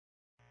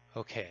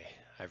Okay,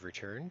 I've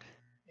returned,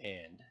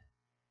 and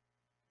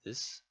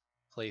this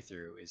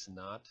playthrough is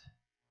not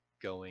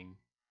going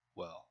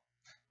well.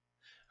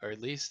 Or at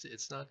least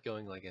it's not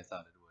going like I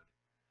thought it would.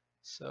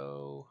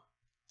 So,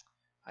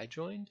 I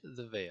joined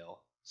the Vale.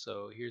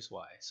 So here's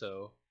why.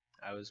 So,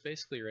 I was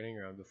basically running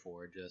around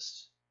before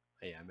just,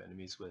 hey, I'm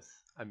enemies with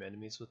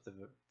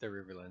the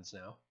Riverlands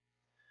now.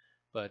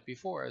 But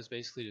before I was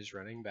basically just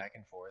running back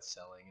and forth,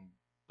 selling and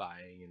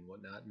buying and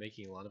whatnot,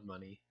 making a lot of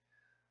money.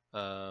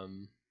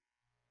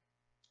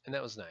 And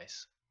that was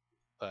nice.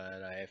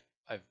 But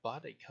I've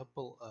bought a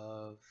couple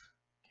of,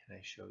 can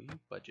I show you?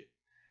 Budget.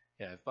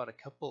 Yeah, I've bought a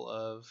couple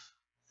of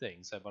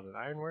things. I bought an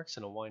ironworks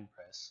and a wine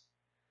press.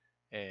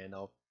 And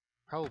I'll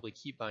probably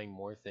keep buying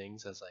more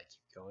things as I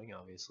keep going,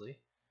 obviously.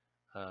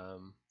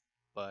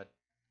 But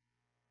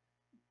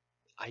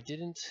I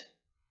didn't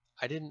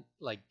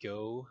like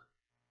go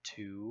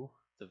to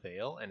the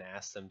Vale and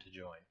ask them to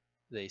join.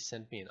 They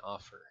sent me an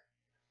offer.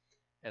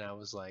 And I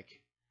was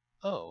like,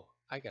 oh,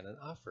 I got an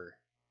offer.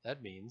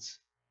 That means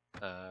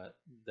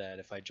that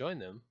if I join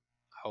them,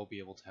 I'll be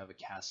able to have a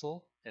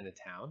castle and a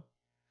town.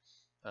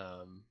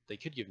 They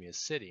could give me a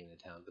city and a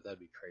town, but that'd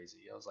be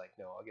crazy. I was like,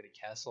 no, I'll get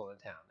a castle and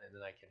a town, and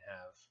then I can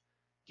have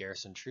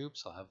garrison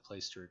troops. I'll have a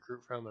place to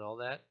recruit from and all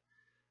that.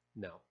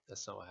 No,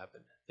 that's not what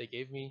happened. They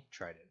gave me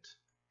Trident.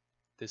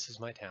 This is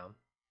my town.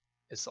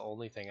 It's the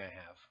only thing I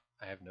have.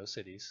 I have no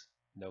cities,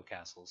 no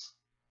castles,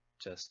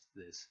 just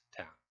this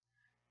town.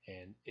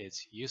 And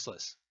it's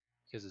useless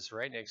because it's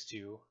right next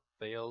to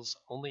Vale's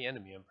only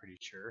enemy, I'm pretty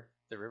sure,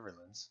 the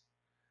Riverlands.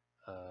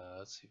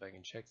 Let's see if I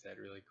can check that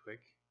really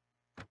quick.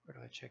 Where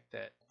do I check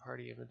that?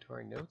 Party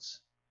inventory notes?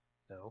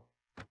 No.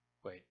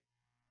 Wait.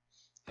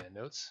 Yeah,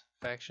 notes,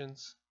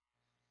 factions,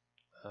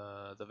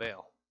 the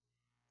Vale.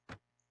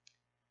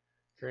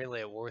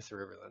 Currently at war with the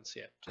Riverlands.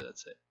 Yeah, so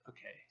that's it.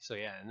 Okay, so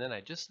yeah, and then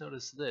I just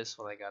noticed this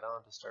when I got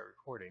on to start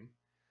recording.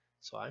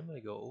 So I'm going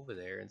to go over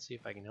there and see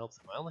if I can help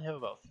them. I only have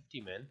about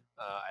 50 men.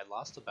 I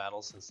lost a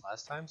battle since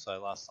last time, so I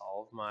lost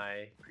all of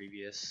my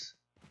previous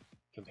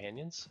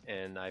companions,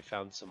 and I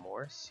found some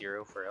more.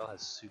 Zero Frail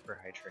has super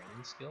high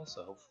training skill,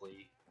 so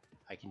hopefully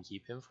I can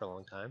keep him for a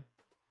long time.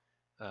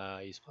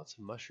 You spot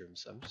some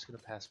mushrooms, so I'm just going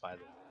to pass by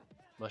them.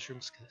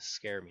 Mushrooms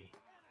scare me.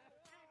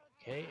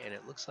 Okay, and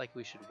it looks like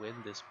we should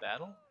win this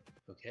battle.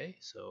 Okay,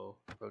 so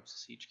approach the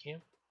siege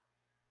camp.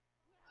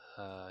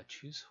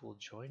 Choose who will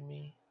join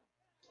me.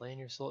 Play in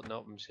your soul.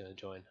 Nope, I'm just gonna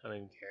join. I don't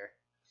even care.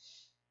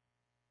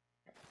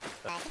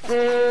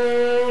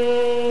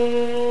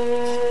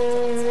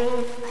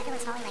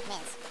 Everyone's following like Miz.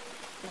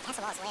 And the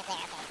castle wall is way up there.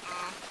 Okay.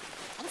 I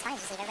think it's fine to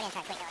just leave everybody in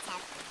charge. Wait, no, let's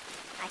have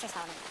archers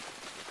follow me.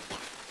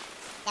 Yeah.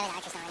 That way the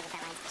archers don't run into the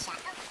front lines. Shot.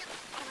 Oh, no. I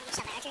don't want to get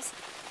shot by archers.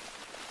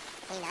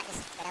 Can you not just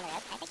go down the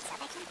road? Can I pick this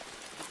up, actually? No.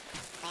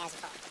 My arrows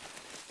are full.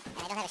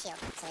 And I don't have a shield,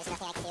 so there's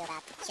nothing I can do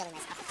about shielding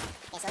myself.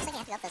 Okay, so it looks like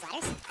you have to go up those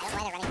ladders. I don't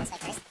know why they're running this way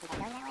first. Am I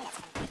going that way? That's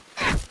fine.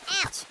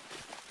 Ouch!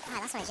 Oh,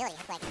 I lost my agility.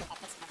 Hopefully I can get that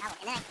fixed for the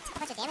and then I took a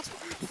bunch of damage.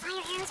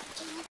 Fire arrows.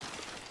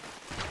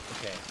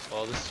 Okay,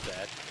 well this is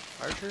bad.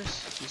 Archers,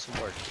 do some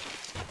work.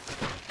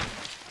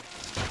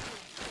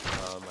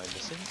 Am I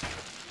missing?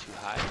 Too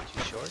high?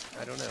 Too short?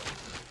 I don't know.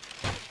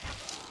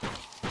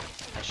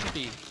 I should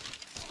be,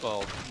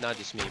 well, not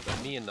just me, but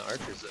me and the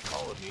archers that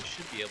followed me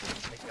should be able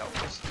to take out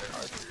most of their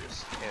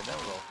archers. And that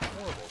was a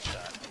horrible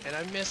shot. And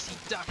I missed. He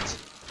ducked.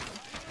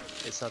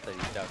 It's not that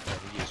he ducked, I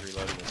think he was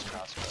reloading his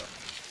crossbow.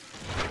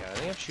 Yeah, I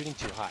think I'm shooting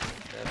too high.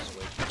 That was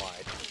way too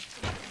wide.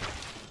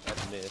 That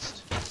missed.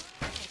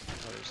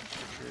 Oh, there's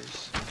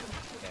archers.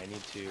 Yeah, I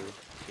need to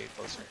get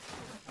closer.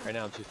 Right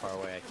now I'm too far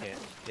away, I can't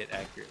hit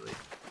accurately.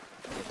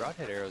 The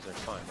broadhead arrows are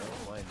fine, I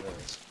don't mind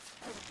those.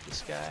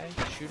 This guy,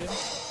 shoot him.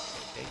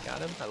 Okay, got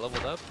him. I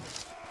leveled up.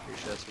 Pretty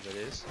sure that's what it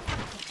is.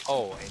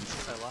 Oh, and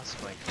since I lost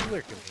my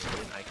healer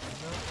companion, I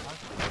cannot talk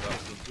to him about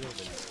being healed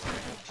anymore. I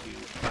have to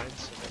find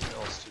someone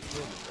else to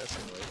heal me, that's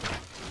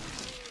annoying.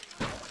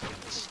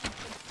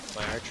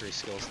 My archery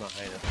skill's not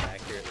high enough to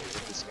accurately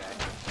hit this guy.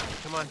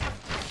 Come on.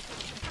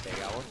 Okay,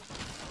 got one.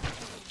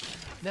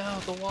 No,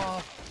 the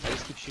wall! I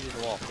just keep shooting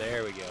the wall.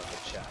 There we go,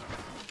 good shot.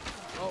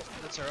 Oh,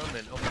 that's our own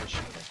man. Oh, can I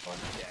shoot that one?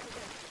 Yeah, I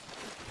can.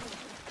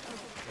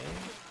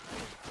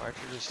 Okay.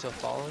 Archers are still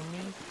following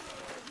me.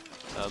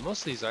 Most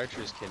of these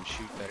archers can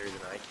shoot better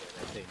than I can,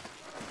 I think.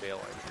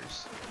 Vale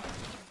archers.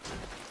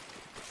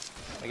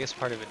 I guess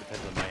part of it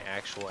depends on my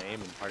actual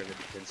aim, and part of it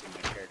depends on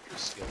my character's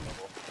skill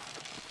level.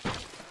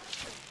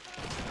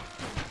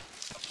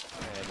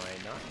 Am I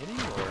not hitting,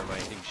 or am I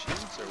hitting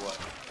shields, or what?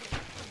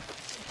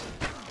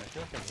 I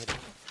feel like I'm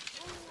hitting.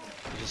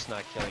 I'm just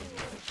not killing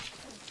anyone.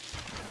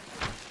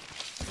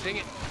 Dang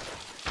it!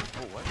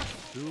 Oh, what?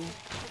 Who?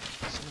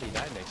 Somebody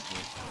died next to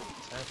me.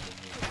 What's happening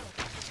here?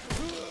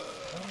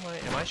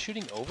 Am I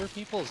shooting over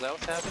people? Is that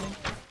what's happening?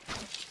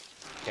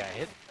 Okay, I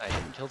hit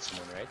and killed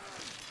someone, right?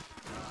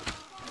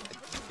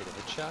 Hit a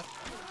headshot.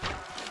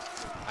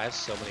 I have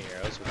so many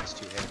arrows with this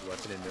two-handed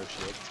weapon and no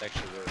shield. It's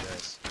actually really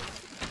nice.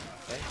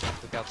 Okay,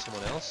 took out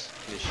someone else.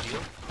 Get a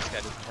shield. This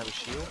guy doesn't have a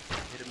shield.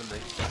 Hit him in the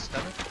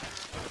stomach.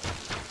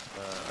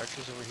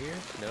 Archers over here.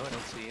 No, I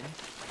don't see any.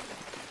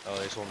 Oh,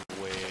 there's one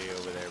way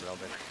over there, but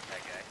I'll never get that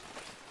guy.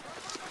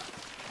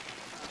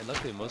 And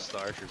luckily, most of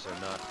the archers are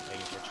not paying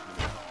attention to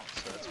me at all,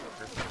 so that's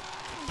perfect.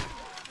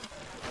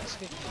 This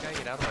guy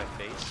get out of my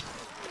face.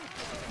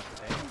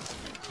 Okay.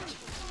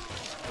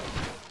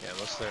 Yeah,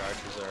 most of their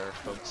archers are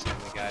focusing on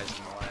the guys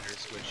in the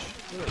ladders, which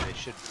really they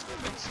should. That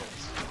makes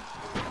sense.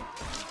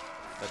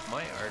 But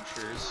my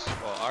archers,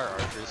 well, our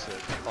archers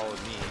that follow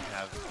me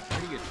have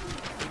pretty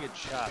good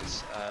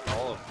shots at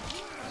all of them.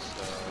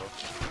 So,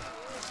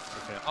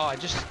 okay. Oh,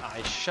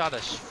 I shot a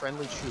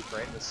friendly troop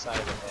right in the side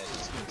of the head.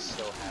 He's gonna be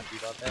so happy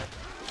about that.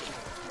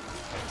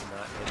 I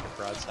cannot hit the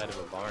broadside of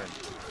a barn.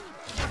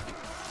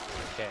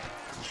 Okay,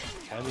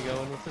 time to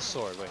go in with the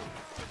sword. Wait,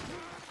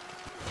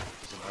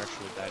 there's an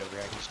archer that died over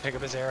here. I can just pick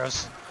up his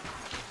arrows.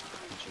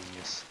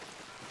 Genius.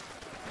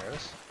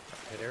 Arrows?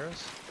 Hit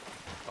arrows?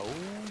 Oh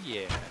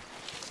yeah.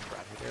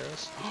 Broad hit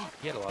arrows.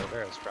 He had a lot of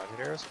arrows. Broad hit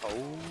arrows.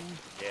 Oh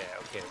yeah.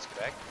 Okay, let's go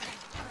back.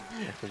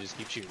 We'll just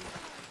keep shooting.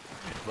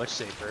 Much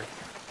safer.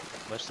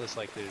 Much less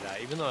likely to die.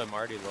 Even though I'm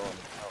already low on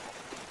health.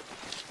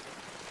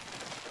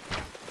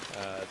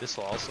 This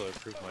will also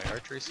improve my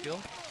archery skill.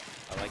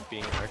 I like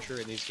being an archer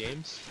in these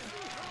games.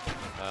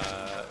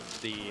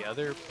 The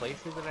other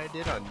playthrough that I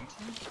did on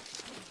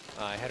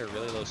YouTube, I had a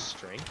really low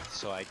strength,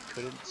 so I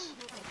couldn't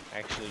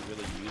actually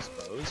really use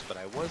bows, but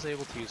I was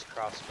able to use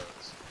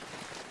crossbows.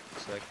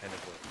 So that kind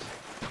of worked.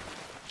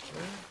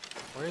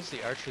 Where is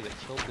the archer that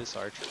killed this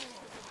archer?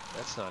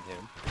 That's not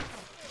him.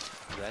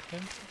 Is that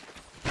him?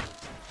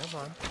 Come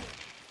on.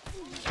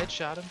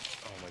 Headshot him.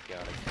 Oh my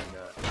god, I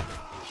cannot.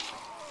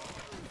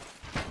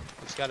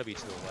 It's gotta be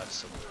to the left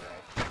somewhere,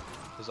 right?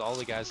 Because all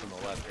the guys on the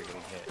left are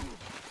getting hit.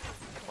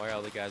 Why are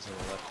all the guys on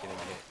the left getting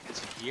hit?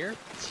 It's here?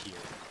 It's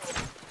here.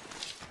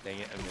 Dang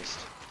it, I missed.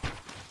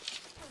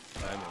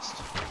 I missed.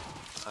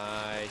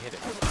 I hit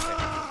him. Okay.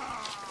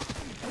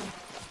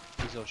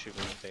 Please don't shoot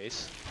me in the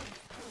face.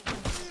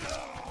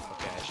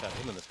 Okay, I shot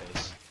him in the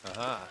face.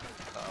 Aha.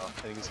 Uh-oh,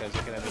 I think this guy's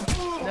looking at me.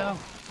 No!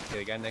 Okay,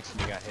 the guy next to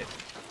me got hit.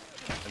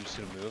 I'm just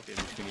gonna move in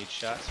between each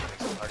shot so it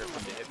makes it harder for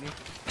him to hit me.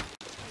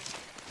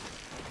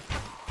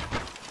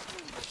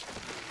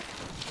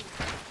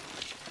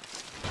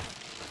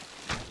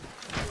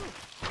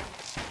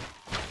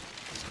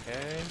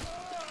 Okay.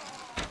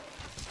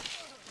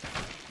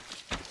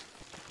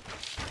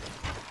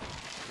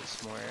 Get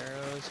some more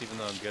arrows, even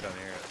though I'm good on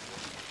arrows.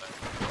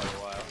 For quite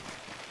a while.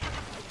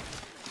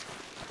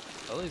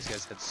 All these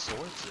guys had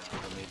swords out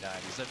when they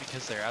died. Is that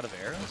because they're out of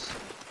arrows?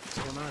 What's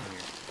going on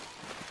here?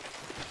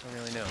 I don't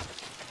really know.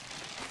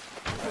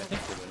 I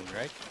think we're winning,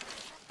 right?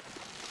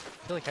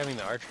 I feel like having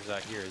the archers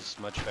out here is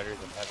much better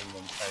than having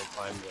them try to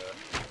climb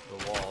the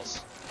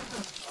walls.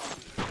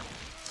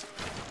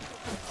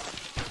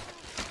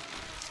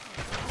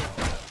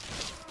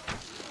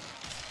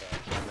 Okay, I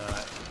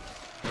cannot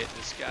hit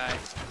this guy.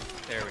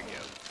 There we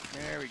go.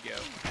 There we go. I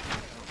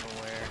don't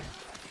know where.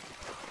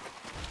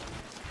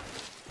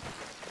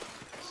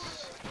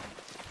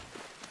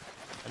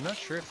 I'm not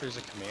sure if there's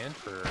a command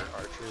for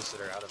archers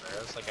that are out of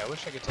arrows. Like, I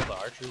wish I could tell the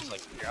archers,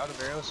 like, if you're out of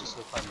arrows, just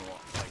go climb the wall.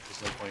 Like,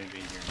 there's no point in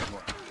being here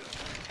anymore.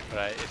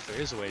 But if there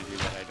is a way to do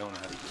that, I don't know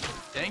how to do it.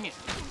 Dang it!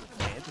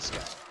 I hit this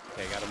guy.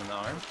 Okay, I got him in the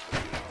arm.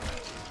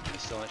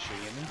 He's still not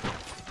shooting at me.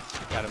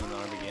 Got him in the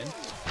arm again.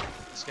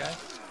 This guy.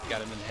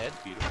 Got him in the head.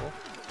 Beautiful.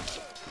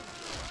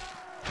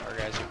 Our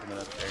guys are coming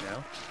up there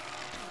now.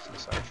 So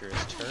this archer is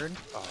turned.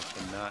 Oh, I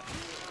cannot.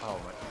 Oh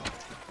my god.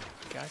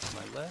 Guy to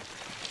my left.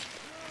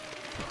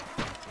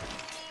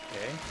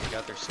 Okay, they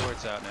got their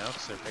swords out now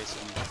because they're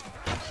facing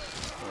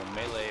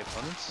melee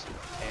opponents,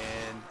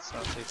 and it's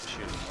not safe to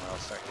shoot them or I'll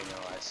start getting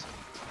allies.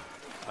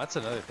 That's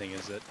another thing,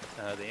 is that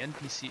the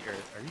NPC, or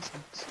are these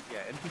NPC?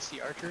 Yeah, NPC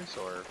archers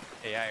or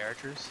AI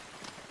archers,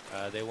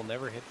 they will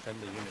never hit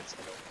friendly units,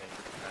 I don't think.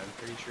 I'm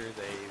pretty sure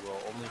they will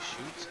only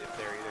shoot if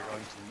they're either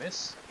going to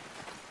miss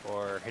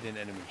or hit an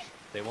enemy.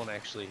 They won't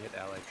actually hit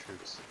allied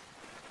troops.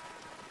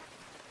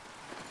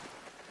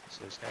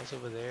 So there's guys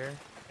over there.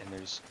 And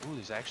there's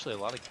actually a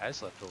lot of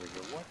guys left over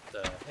here. What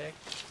the heck?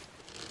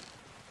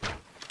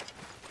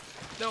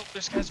 No,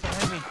 there's guys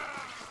behind me.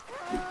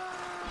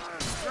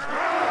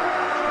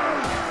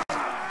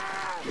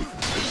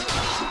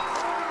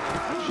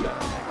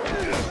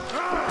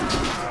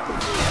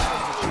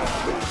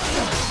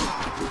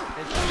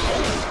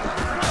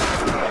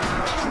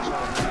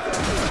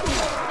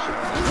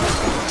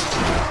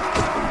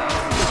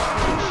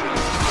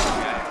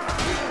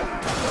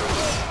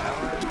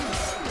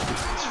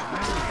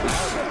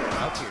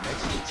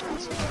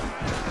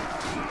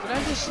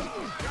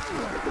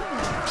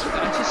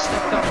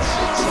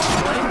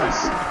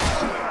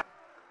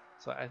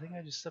 So I think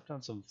I just stepped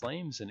on some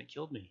flames and it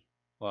killed me.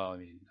 Well, I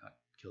mean, not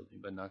killed me,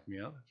 but knocked me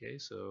out. Okay,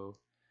 so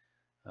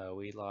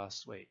we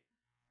lost,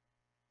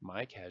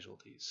 my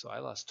casualties. So I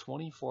lost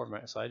 24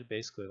 men, so I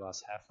basically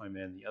lost half my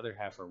men. The other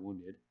half are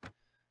wounded.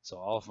 So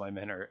all of my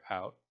men are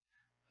out.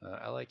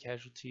 Allied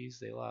casualties,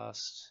 they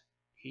lost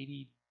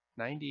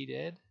 90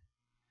 dead,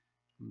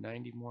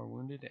 90 more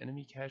wounded.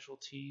 Enemy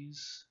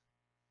casualties,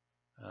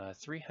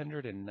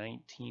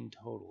 319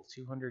 total,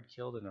 200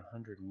 killed and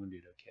 100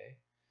 wounded, okay.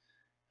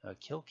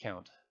 Kill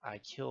count. I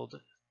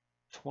killed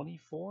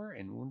 24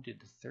 and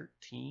wounded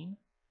 13.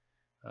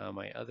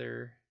 My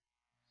other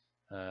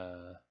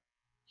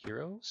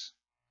heroes,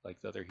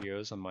 like the other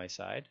heroes on my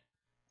side,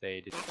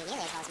 they did not do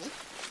nearly as well as me.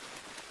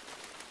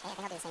 Okay, I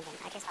think I'll do the same thing.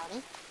 Archers follow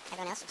me.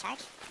 Everyone else should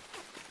charge.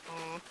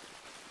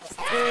 Archers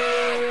follow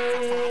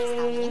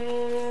me.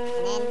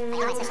 And then,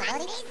 I got my special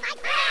ability.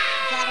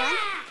 Heal everyone.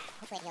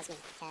 Hopefully it heals me,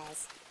 because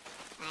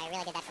I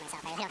really did that for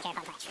myself. I really don't care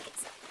about my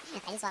troops.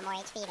 I just want more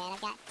HP, man.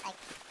 I've got like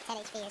 10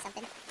 HP or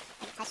something.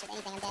 I get touched with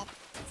anything, I'm dead.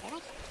 Is there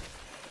like...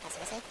 Oh,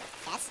 seriously?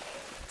 Yes?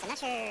 So I'm not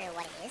sure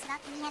what it is about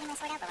me having my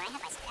sword out, but when I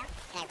have my sword out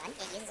and I run,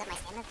 it uses up my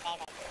stamina very,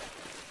 very quickly.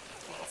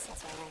 Yeah, that's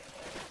really annoying.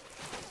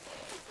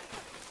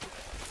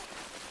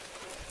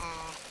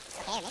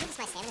 Okay, or maybe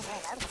just my stamina's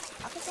really low because my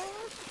health is really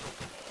low?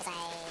 Because I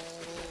mean,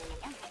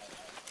 I don't really...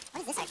 What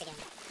is this archer doing?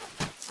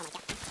 Oh my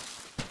god.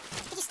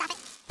 Could you stop it?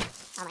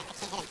 Oh my, I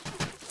can't hit him.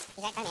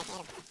 He's right in front of me, I can't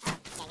hit him. Oh,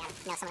 okay, I got him.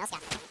 No, someone else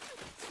got him.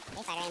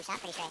 Okay, fighter aim shot,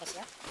 pretty sure I have a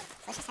shield.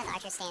 So let's just have the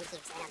archers stand here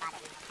so they're not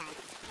bothering me all the time.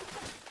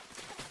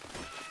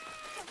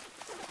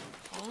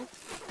 Okay.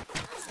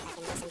 So I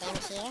can do some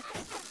damage here.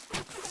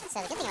 So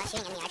the good thing about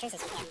shooting enemy archers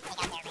is you can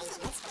take out their ranged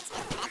units, which is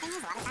good. The bad thing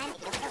is, a lot of times,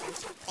 if you don't kill them,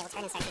 they will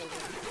turn and start shooting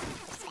you,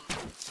 which is bad.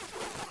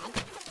 Bad.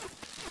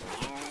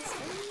 Arrows,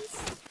 please.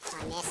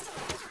 Oh, I missed.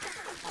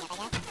 Okay, got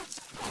that guy.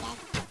 That guy. Somebody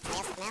else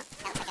took him out.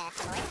 That looks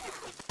like a lord.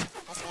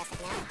 Okay, somebody else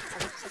took him out.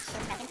 So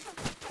shield's broken.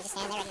 He's just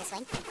standing there ready to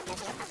swing. No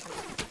shield. Oh, come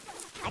on.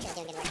 Archer's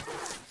doing good work.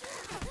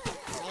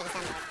 So maybe he's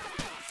on board.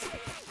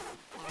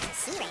 Yeah, there's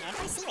a sea raider.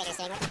 What are sea raiders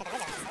doing working for the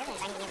river? The river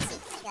is trying to get near the sea.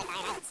 That should be like the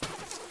Iron Islands.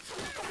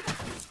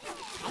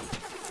 Right?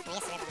 I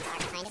guess the river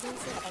ones are kind of near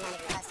the sea, but they're not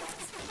even close to us.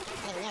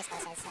 Not even near as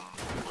close as the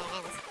Iron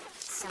Islands.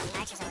 So many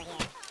archers over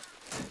here.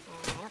 I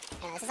don't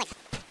know. This is like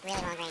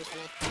really long range for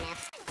me right now.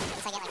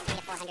 Once I get like 300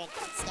 to 400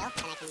 skill,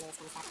 then I can do this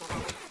kind of stuff. No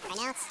problem. Right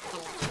now, it's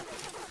kind of low.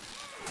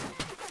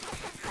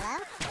 Hello?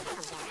 Oh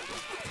my god.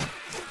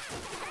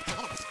 I hit him.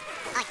 Oh,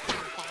 I got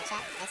him. Okay,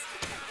 headshot. Miss.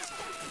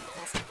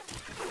 Miss.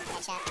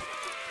 Headshot.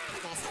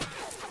 Miss.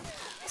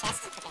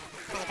 Chest. Okay.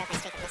 Finally broke my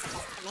streak of missing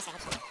chest. Miss or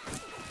headshot.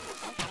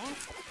 Okay, got him.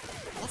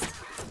 Missed.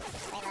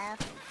 Way low.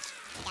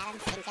 Got him.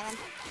 Didn't kill him.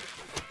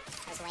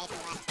 That was way to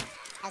the left.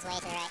 That was way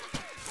to the right.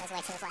 That was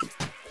way to the left.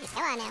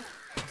 Come on now.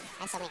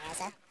 I have so many arrows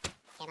though.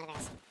 Okay, I'm out of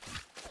arrows.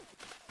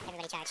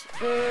 Everybody charge.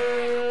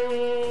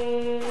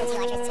 Let's see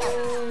archers, let's go.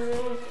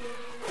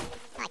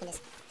 Oh, I can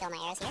just fill my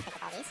arrows here, pick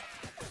up all these.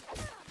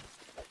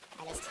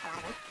 Or at least a lot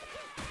of them.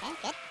 Okay,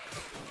 good.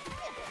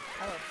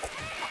 Oh.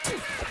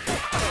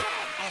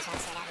 I just want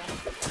to start out here.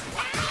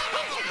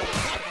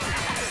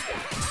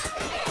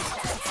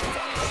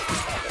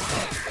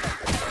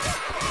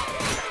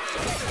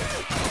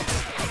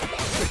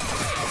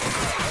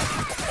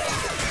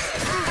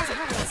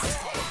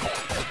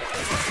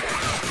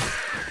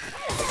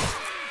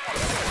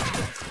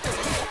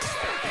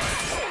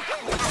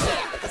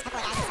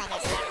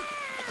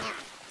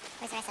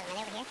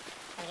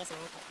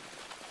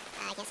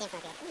 I can't see him from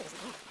up here. Ooh, there's an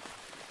arrow.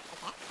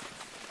 Like that.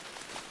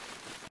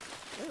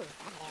 Ooh,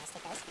 that had arrows.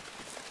 Take those.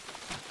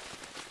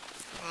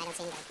 I don't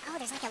see anybody. Oh,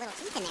 there's like a little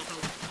heath in there, kind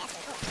of. Okay, that's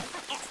really cool,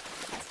 actually. Oh,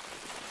 arrows. Take those.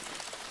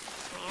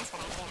 More arrows,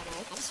 but I really have no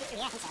loot. I just shoot through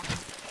here, I think so.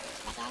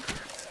 That guy? I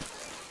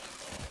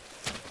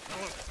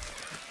don't know.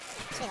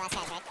 Should be the last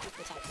guys, right? Let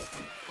me check.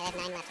 I have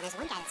 9 left, and there's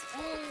one guy that's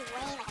way,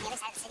 like on the other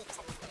side of the city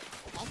for some reason.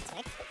 Okay, that's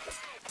weird.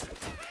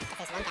 But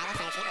there's one guy left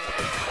on our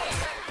retreat.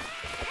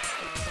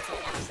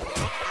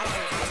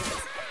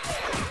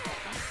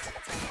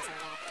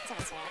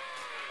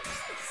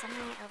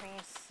 Somewhere over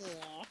here.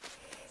 Yeah,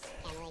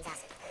 I'm really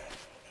exhausted.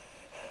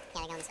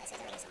 Yeah, they're going this way, so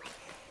they're somewhere.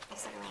 I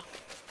just don't know where.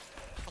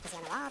 I can see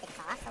on the wall, they can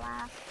fall off the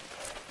wall.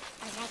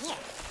 Oh, he's right here.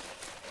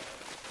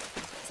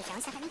 Is he throwing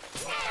stuff at me? Oh,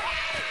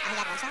 he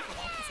got one shot?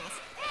 Okay, that's nice.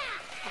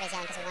 Everybody's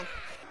yelling because we won.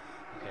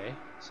 Okay,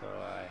 so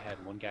I had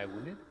one guy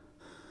wounded.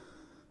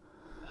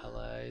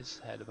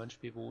 Allies had a bunch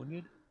of people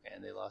wounded,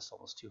 and they lost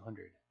almost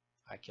 200.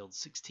 I killed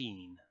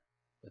 16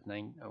 with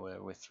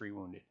 3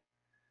 wounded.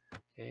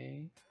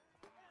 Okay,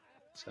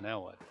 so now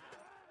what?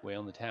 Way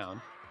on the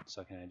town.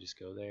 So can I just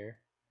go there?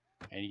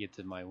 I need to get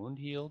to my wound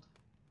healed.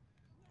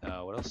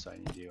 What else do I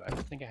need to do? I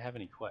don't think I have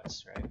any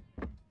quests, right?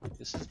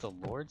 This is the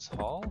Lord's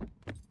Hall?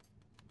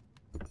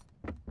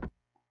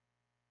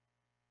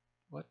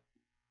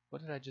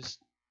 What did I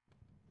just...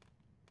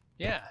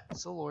 Yeah,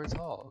 it's the Lord's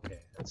Hall.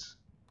 Okay, this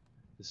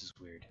is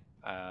weird.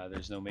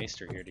 There's no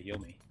maester here to heal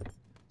me,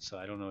 so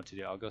I don't know what to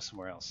do. I'll go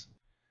somewhere else.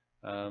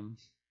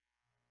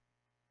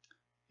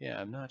 Yeah,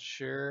 I'm not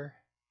sure.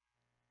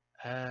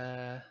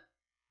 Yeah,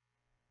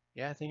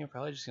 I think I'm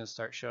probably just going to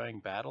start showing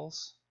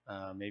battles,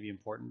 maybe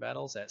important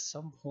battles. At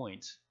some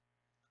point,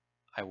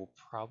 I will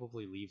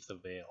probably leave the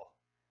Vale.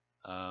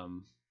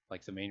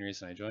 Like the main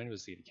reason I joined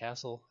was to get a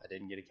castle. I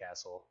didn't get a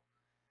castle.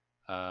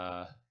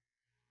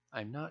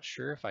 I'm not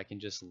sure if I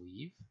can just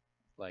leave,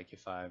 like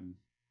if I'm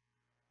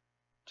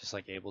just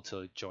like able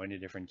to join a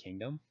different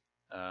kingdom,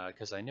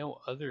 because I know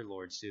other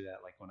lords do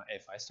that. Like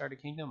if I start a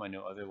kingdom, I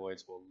know other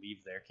lords will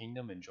leave their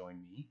kingdom and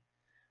join me.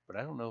 But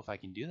I don't know if I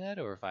can do that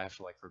or if I have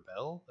to like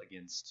rebel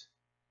against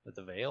with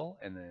the veil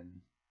and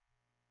then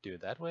do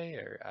it that way,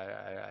 or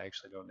I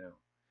actually don't know.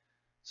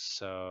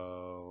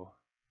 So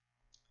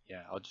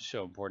yeah, I'll just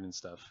show important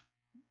stuff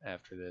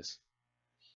after this.